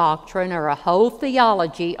whole doctrine or a whole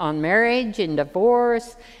theology on marriage and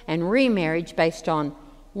divorce and remarriage based on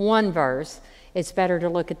one verse. It's better to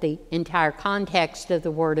look at the entire context of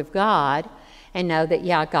the Word of God and know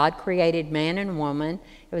that, God created man and woman.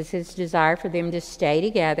 It was His desire for them to stay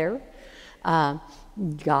together.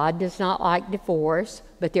 God does not like divorce,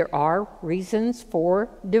 but there are reasons for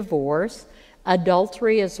divorce.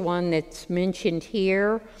 Adultery is one that's mentioned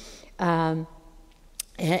here in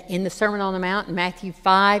the Sermon on the Mount in Matthew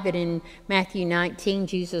 5, and in Matthew 19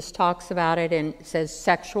 Jesus talks about it and says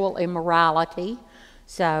sexual immorality.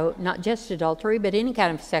 So not just adultery, but any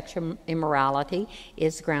kind of sexual immorality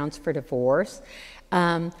is grounds for divorce.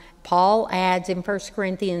 Paul adds in 1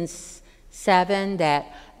 Corinthians 7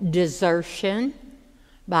 that desertion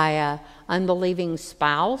by an unbelieving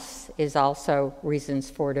spouse is also reasons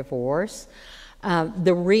for divorce.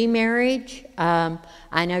 The remarriage,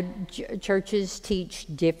 I know churches teach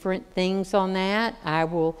different things on that. I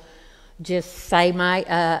will just say my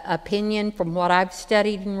opinion from what I've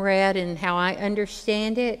studied and read and how I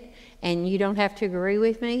understand it, and you don't have to agree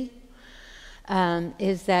with me,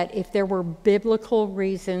 is that if there were biblical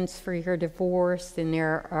reasons for your divorce,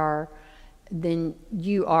 then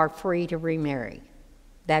you are free to remarry.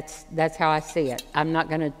 That's how I see it. I'm not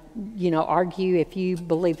going to, argue if you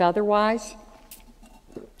believe otherwise.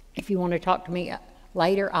 If you want to talk to me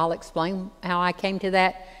later, I'll explain how I came to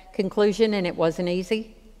that conclusion, and it wasn't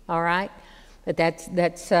easy. All right, but that's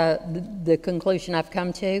the conclusion I've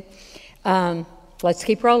come to. Let's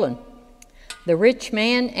keep rolling. The Rich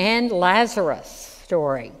Man and Lazarus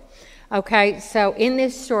story. Okay, so in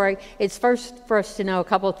this story, it's first for us to know a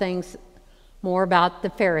couple of things more about the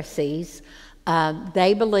Pharisees.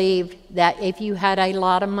 They believed that if you had a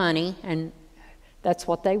lot of money, and that's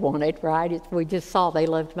what they wanted, right? We just saw they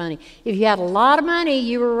loved money. If you had a lot of money,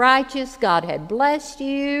 you were righteous. God had blessed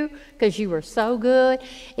you because you were so good.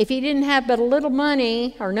 If you didn't have but a little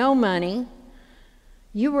money or no money,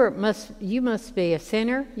 you must be a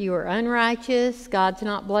sinner. You were unrighteous. God's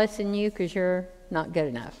not blessing you because you're not good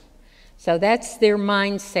enough. So that's their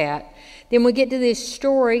mindset. Then we get to this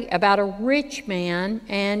story about a rich man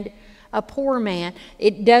and a poor man.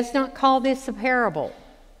 It does not call this a parable.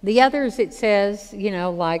 The others, it says,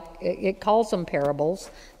 like it calls them parables.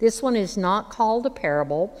 This one is not called a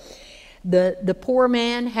parable. The poor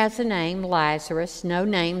man has a name, Lazarus. No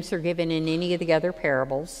names are given in any of the other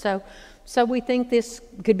parables. So we think this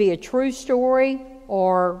could be a true story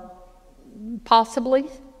or possibly.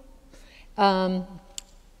 Let's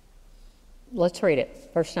read it.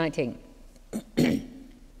 Verse 19.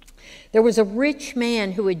 There was a rich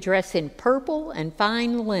man who would dress in purple and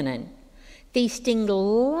fine linen, feasting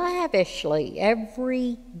lavishly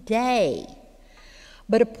every day.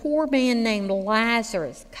 But a poor man named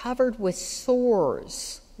Lazarus, covered with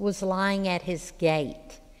sores, was lying at his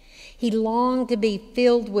gate. He longed to be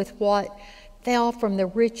filled with what fell from the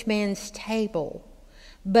rich man's table,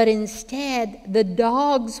 but instead the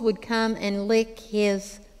dogs would come and lick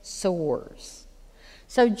his sores.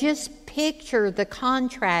 So just picture the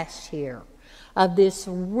contrast here of this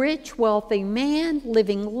rich, wealthy man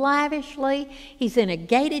living lavishly. He's in a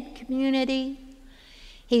gated community.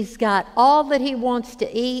 He's got all that he wants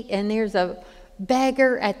to eat, and there's a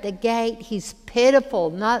beggar at the gate. He's pitiful.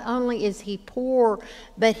 Not only is he poor,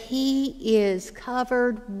 but he is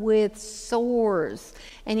covered with sores.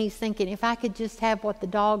 And he's thinking, if I could just have what the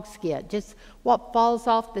dogs get, just what falls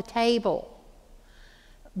off the table.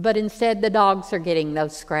 But instead, the dogs are getting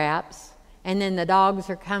those scraps. And then the dogs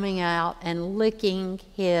are coming out and licking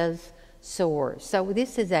his sores. So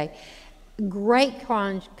this is a great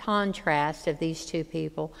contrast of these two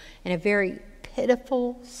people and a very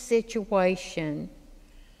pitiful situation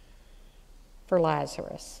for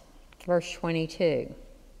Lazarus. Verse 22.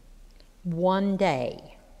 One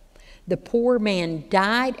day, The poor man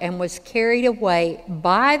died and was carried away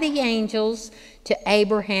by the angels to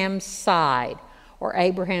Abraham's side, or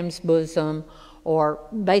Abraham's bosom, or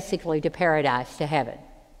basically to paradise, to heaven,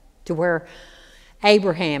 to where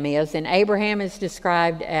Abraham is. And Abraham is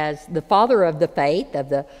described as the father of the faith of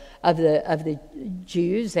the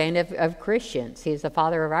Jews and of Christians. He is the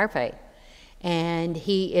father of our faith. And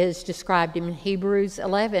he is described in Hebrews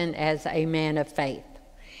 11 as a man of faith.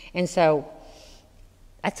 And so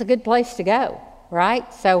that's a good place to go,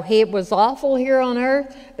 right? So it was awful here on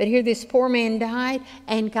earth, but here this poor man died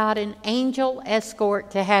and got an angel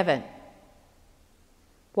escort to heaven.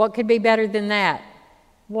 What could be better than that?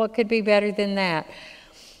 What could be better than that?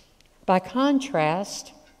 By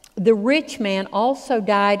contrast, the rich man also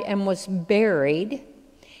died and was buried,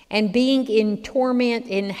 and being in torment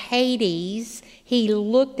in Hades, he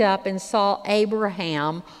looked up and saw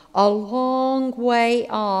Abraham a long way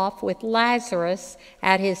off with Lazarus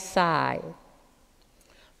at his side.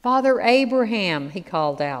 "Father Abraham," he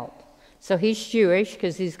called out. So he's Jewish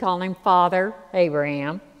because he's calling him Father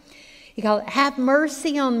Abraham. He called, "Have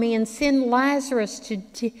mercy on me and send Lazarus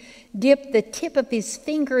to dip the tip of his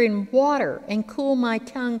finger in water and cool my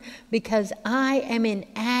tongue, because I am in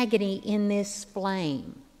agony in this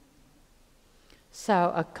flame."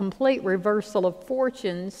 So a complete reversal of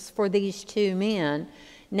fortunes for these two men.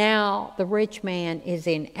 Now the rich man is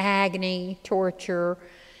in agony, torture,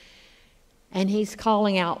 and he's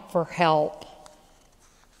calling out for help.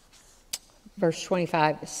 Verse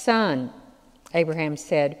 25, "Son," Abraham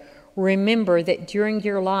said, "remember that during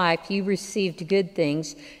your life you received good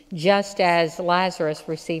things, just as Lazarus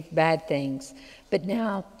received bad things. But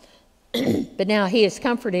now he is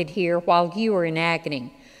comforted here while you are in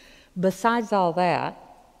agony. Besides all that,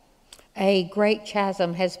 a great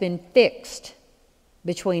chasm has been fixed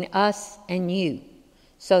between us and you,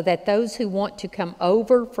 so that those who want to come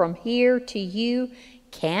over from here to you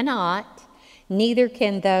cannot, neither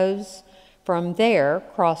can those from there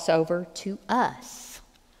cross over to us."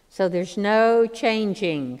 So there's no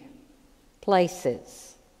changing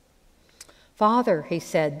places. "Father," he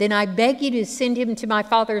said, "then I beg you to send him to my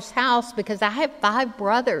father's house, because I have 5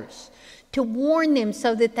 brothers, to warn them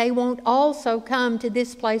so that they won't also come to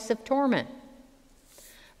this place of torment."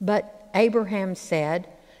 But Abraham said,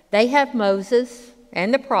 "They have Moses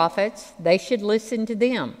and the prophets. They should listen to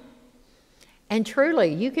them." And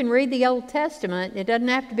truly, you can read the Old Testament. It doesn't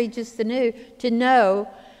have to be just the New to know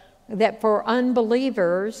that for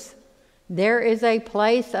unbelievers, there is a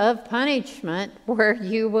place of punishment where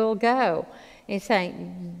you will go. He's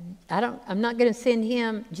saying, I'm not going to send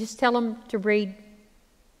him. Just tell him to read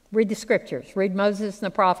the scriptures. Read Moses and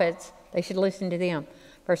the prophets. They should listen to them.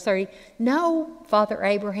 Verse 30, "No, Father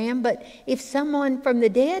Abraham, but if someone from the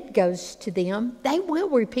dead goes to them, they will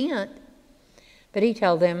repent." But he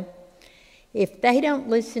told them, "If they don't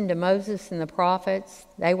listen to Moses and the prophets,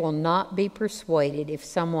 they will not be persuaded if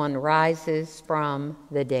someone rises from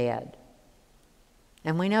the dead."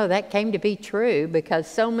 And we know that came to be true, because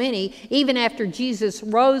so many, even after Jesus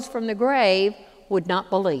rose from the grave, would not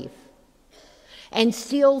believe. And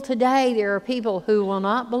still today there are people who will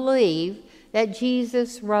not believe that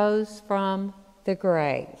Jesus rose from the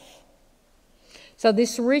grave. So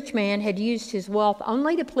this rich man had used his wealth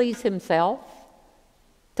only to please himself,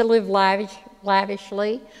 to live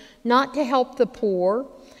lavishly, not to help the poor.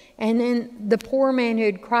 And then the poor man who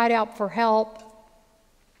had cried out for help,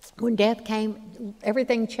 when death came,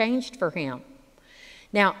 everything changed for him.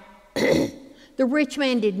 Now, the rich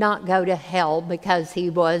man did not go to hell because he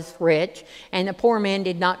was rich, and the poor man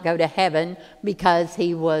did not go to heaven because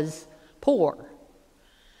he was poor.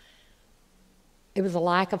 It was a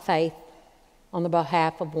lack of faith on the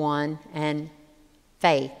behalf of one, and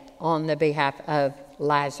faith on the behalf of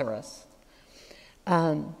Lazarus.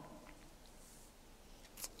 The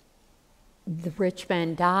rich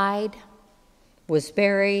man died, was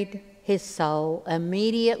buried. His soul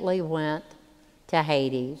immediately went to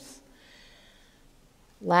Hades.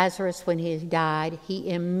 Lazarus, when he died,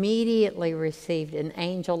 he immediately received an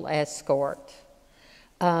angel escort.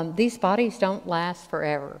 These bodies don't last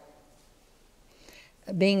forever.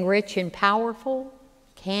 Being rich and powerful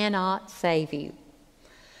cannot save you.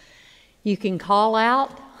 You can call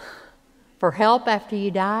out for help after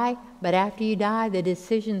you die, but after you die, the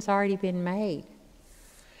decision's already been made.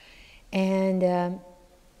 And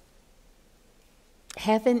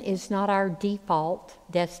heaven is not our default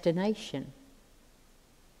destination.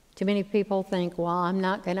 Too many people think, well, I'm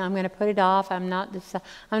going to put it off. I'm not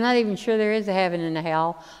even sure there is a heaven and a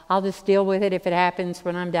hell. I'll just deal with it if it happens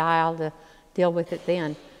when I die. I'll deal with it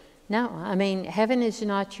then. No, I mean, heaven is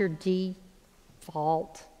not your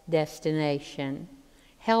default destination.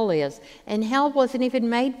 hell is. And hell wasn't even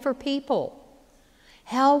made for people.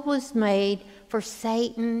 Hell was made for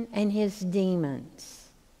Satan and his demons.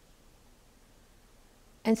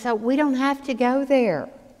 And so we don't have to go there.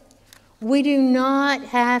 We do not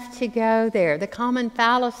have to go there. The common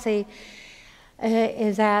fallacy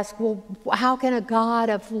is asked, well, how can a God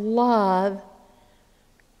of love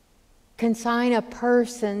consign a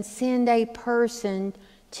person, send a person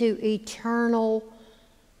to eternal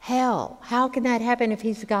hell? How can that happen if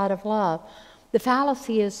he's a God of love? The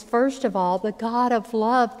fallacy is, first of all, the God of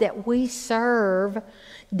love that we serve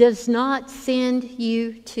does not send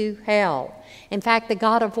you to hell. In fact, the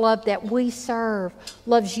God of love that we serve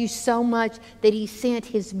loves you so much that he sent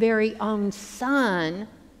his very own Son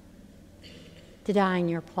to die in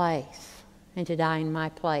your place and to die in my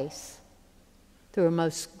place through a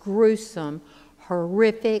most gruesome,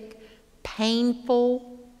 horrific,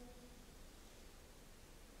 painful,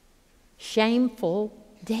 shameful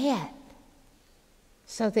death,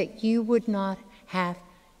 so that you would not have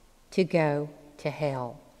to go to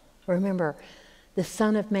hell. Remember, the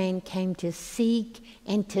Son of Man came to seek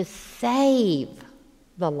and to save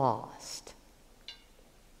the lost.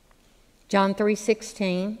 John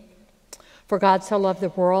 3:16, for God so loved the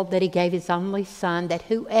world that he gave his only Son, that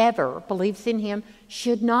whoever believes in him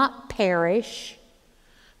should not perish,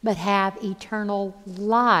 but have eternal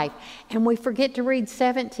life. And we forget to read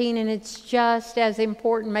 17, and it's just as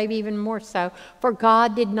important, maybe even more so. For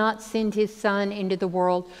God did not send his Son into the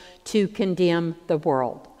world to condemn the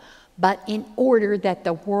world, but in order that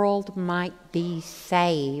the world might be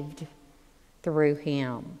saved through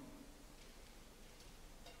him.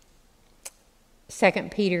 2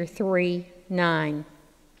 Peter 3:9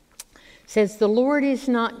 says, the Lord is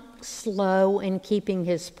not slow in keeping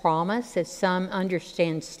his promise, as some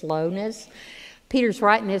understand slowness. Peter's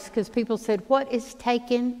writing this because people said, what is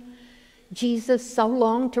taking Jesus so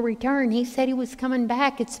long to return? He said he was coming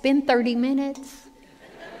back. It's been 30 minutes.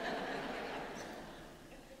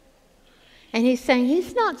 And he's saying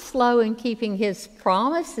he's not slow in keeping his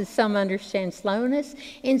promise, as some understand slowness.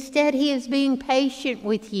 Instead, he is being patient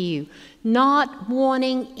with you, not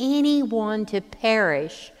wanting anyone to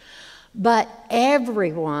perish, but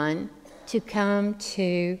everyone to come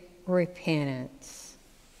to repentance.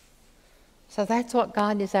 So that's what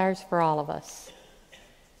God desires for all of us.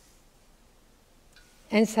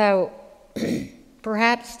 And so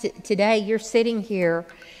perhaps today you're sitting here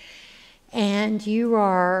and you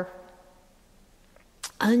are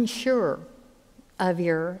unsure of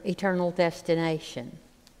your eternal destination.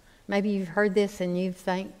 Maybe you've heard this and you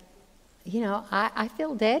think, I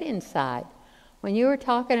feel dead inside. When you were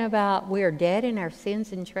talking about we are dead in our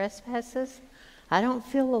sins and trespasses, I don't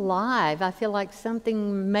feel alive. I feel like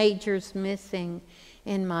something major's missing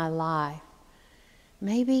in my life.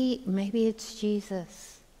 Maybe it's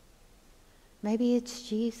Jesus. Maybe it's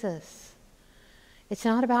Jesus. It's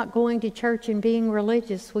not about going to church and being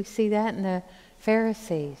religious. We see that in the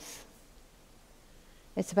Pharisees.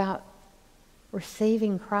 It's about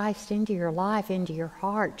receiving Christ into your life, into your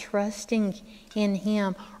heart, trusting in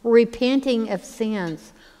him, repenting of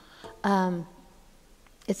sins.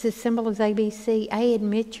 It's as simple as ABC. A,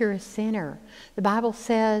 admit you're a sinner. The Bible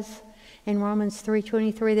says in Romans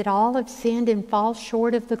 3:23 that all have sinned and fall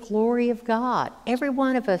short of the glory of God. Every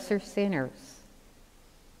one of us are sinners.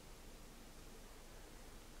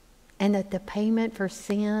 And that the payment for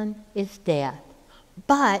sin is death.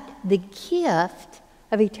 But the gift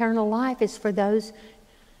of eternal life is for those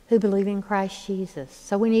who believe in Christ Jesus.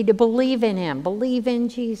 So we need to believe in him, believe in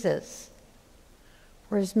Jesus.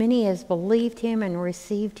 For as many as believed him and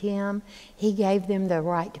received him, he gave them the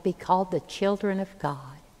right to be called the children of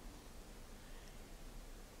God.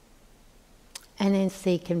 And then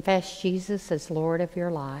see, confess Jesus as Lord of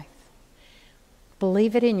your life.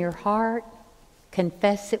 Believe it in your heart.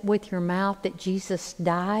 Confess it with your mouth that Jesus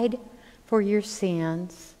died for your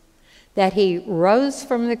sins, that he rose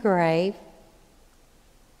from the grave,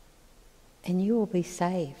 and you will be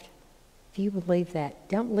saved. If you believe that,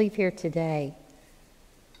 don't leave here today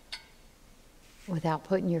without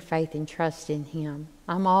putting your faith and trust in him.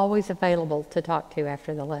 I'm always available to talk to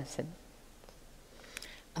after the lesson.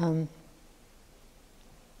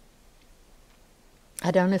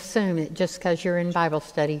 I don't assume that just because you're in Bible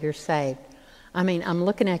study, you're saved. I mean, I'm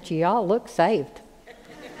looking at you, y'all look saved.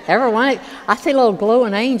 Everyone, I see a little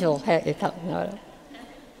glowing angel.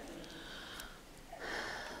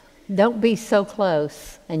 Don't be so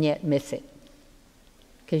close and yet miss it,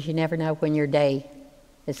 because you never know when your day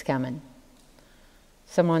is coming.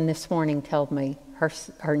 Someone this morning told me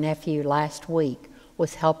her nephew last week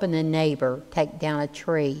was helping a neighbor take down a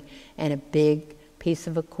tree, and a big piece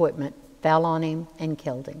of equipment fell on him, and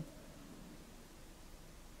killed him.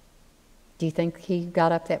 Do you think he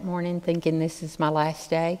got up that morning thinking, this is my last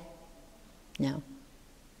day? No.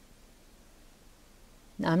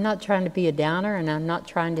 I'm not trying to be a downer, and I'm not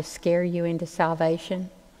trying to scare you into salvation.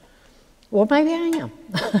 Well, maybe I am.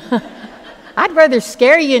 I'd rather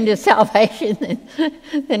scare you into salvation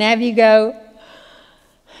than have you go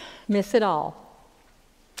miss it all.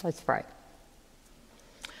 Let's pray.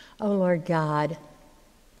 Oh, Lord God,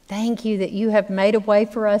 thank you that you have made a way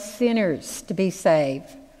for us sinners to be saved,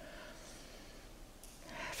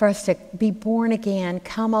 for us to be born again,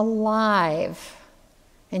 come alive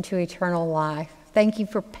into eternal life. Thank you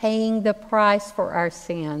for paying the price for our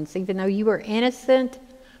sins. Even though you were innocent,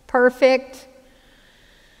 perfect,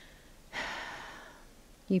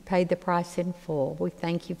 you paid the price in full. We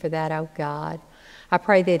thank you for that, oh God. I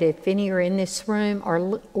pray that if any are in this room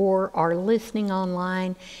or are listening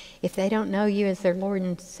online, if they don't know you as their Lord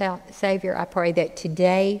and Savior, I pray that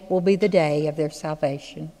today will be the day of their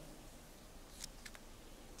salvation.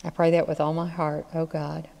 I pray that with all my heart, oh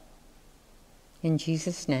God. In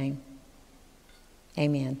Jesus' name,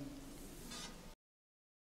 amen.